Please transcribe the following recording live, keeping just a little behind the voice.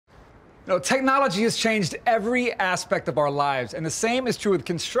You know, technology has changed every aspect of our lives, and the same is true with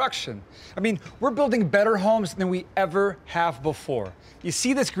construction. I mean, we're building better homes than we ever have before. You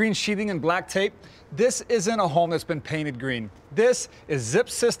see this green sheathing and black tape? This isn't a home that's been painted green. This is zip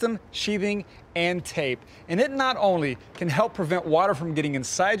system, sheathing, and tape. And it not only can help prevent water from getting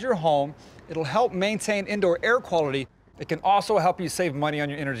inside your home, it'll help maintain indoor air quality. It can also help you save money on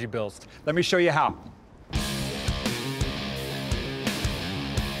your energy bills. Let me show you how.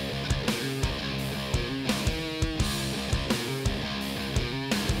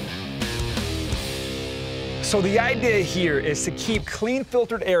 So the idea here is to keep clean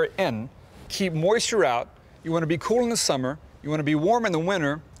filtered air in, keep moisture out. You want to be cool in the summer, you want to be warm in the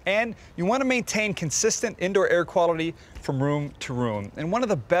winter, and you want to maintain consistent indoor air quality from room to room. And one of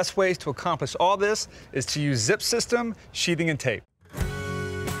the best ways to accomplish all this is to use zip system, sheathing, and tape.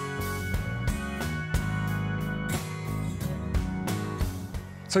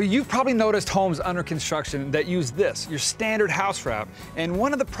 So you've probably noticed homes under construction that use this, your standard house wrap. And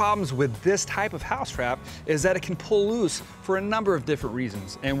one of the problems with this type of house wrap is that it can pull loose for a number of different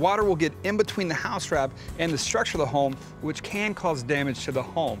reasons. And water will get in between the house wrap and the structure of the home, which can cause damage to the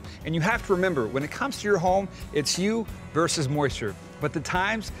home. And you have to remember, when it comes to your home, it's you versus moisture. But the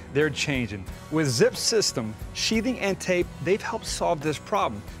times, they're changing. With zip system, sheathing, and tape, they've helped solve this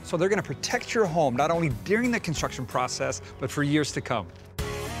problem. So they're gonna protect your home, not only during the construction process, but for years to come.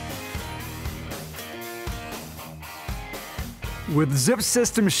 With zip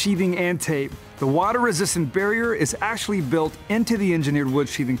system, sheathing, and tape, the water-resistant barrier is actually built into the engineered wood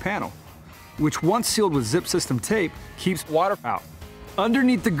sheathing panel, which once sealed with zip system tape, keeps water out.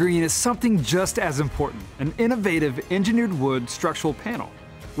 Underneath the green is something just as important, an innovative engineered wood structural panel,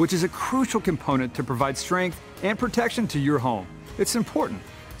 which is a crucial component to provide strength and protection to your home. It's important.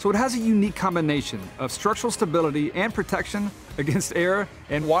 So it has a unique combination of structural stability and protection against air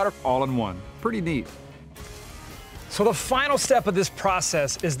and water all in one. Pretty neat. So the final step of this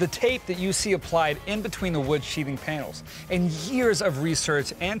process is the tape that you see applied in between the wood sheathing panels. And years of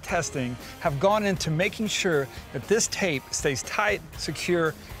research and testing have gone into making sure that this tape stays tight,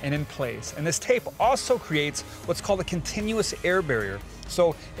 secure, and in place. And this tape also creates what's called a continuous air barrier.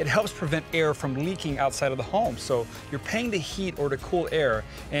 So it helps prevent air from leaking outside of the home. So you're paying to heat or to cool air,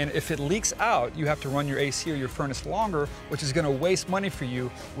 and if it leaks out, you have to run your AC or your furnace longer, which is gonna waste money for you,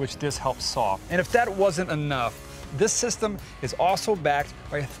 which this helps solve. And if that wasn't enough, this system is also backed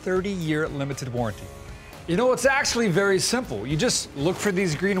by a 30-year limited warranty. You know, it's actually very simple. You just look for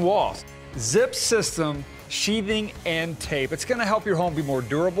these green walls. Zip system, sheathing, and tape. It's gonna help your home be more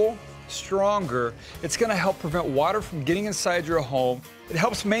durable, stronger. It's gonna help prevent water from getting inside your home. It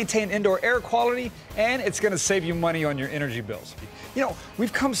helps maintain indoor air quality, and it's gonna save you money on your energy bills. You know,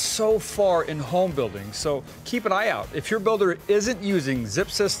 we've come so far in home building, so keep an eye out. If your builder isn't using zip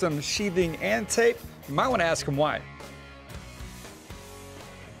system, sheathing, and tape, you might want to ask them why.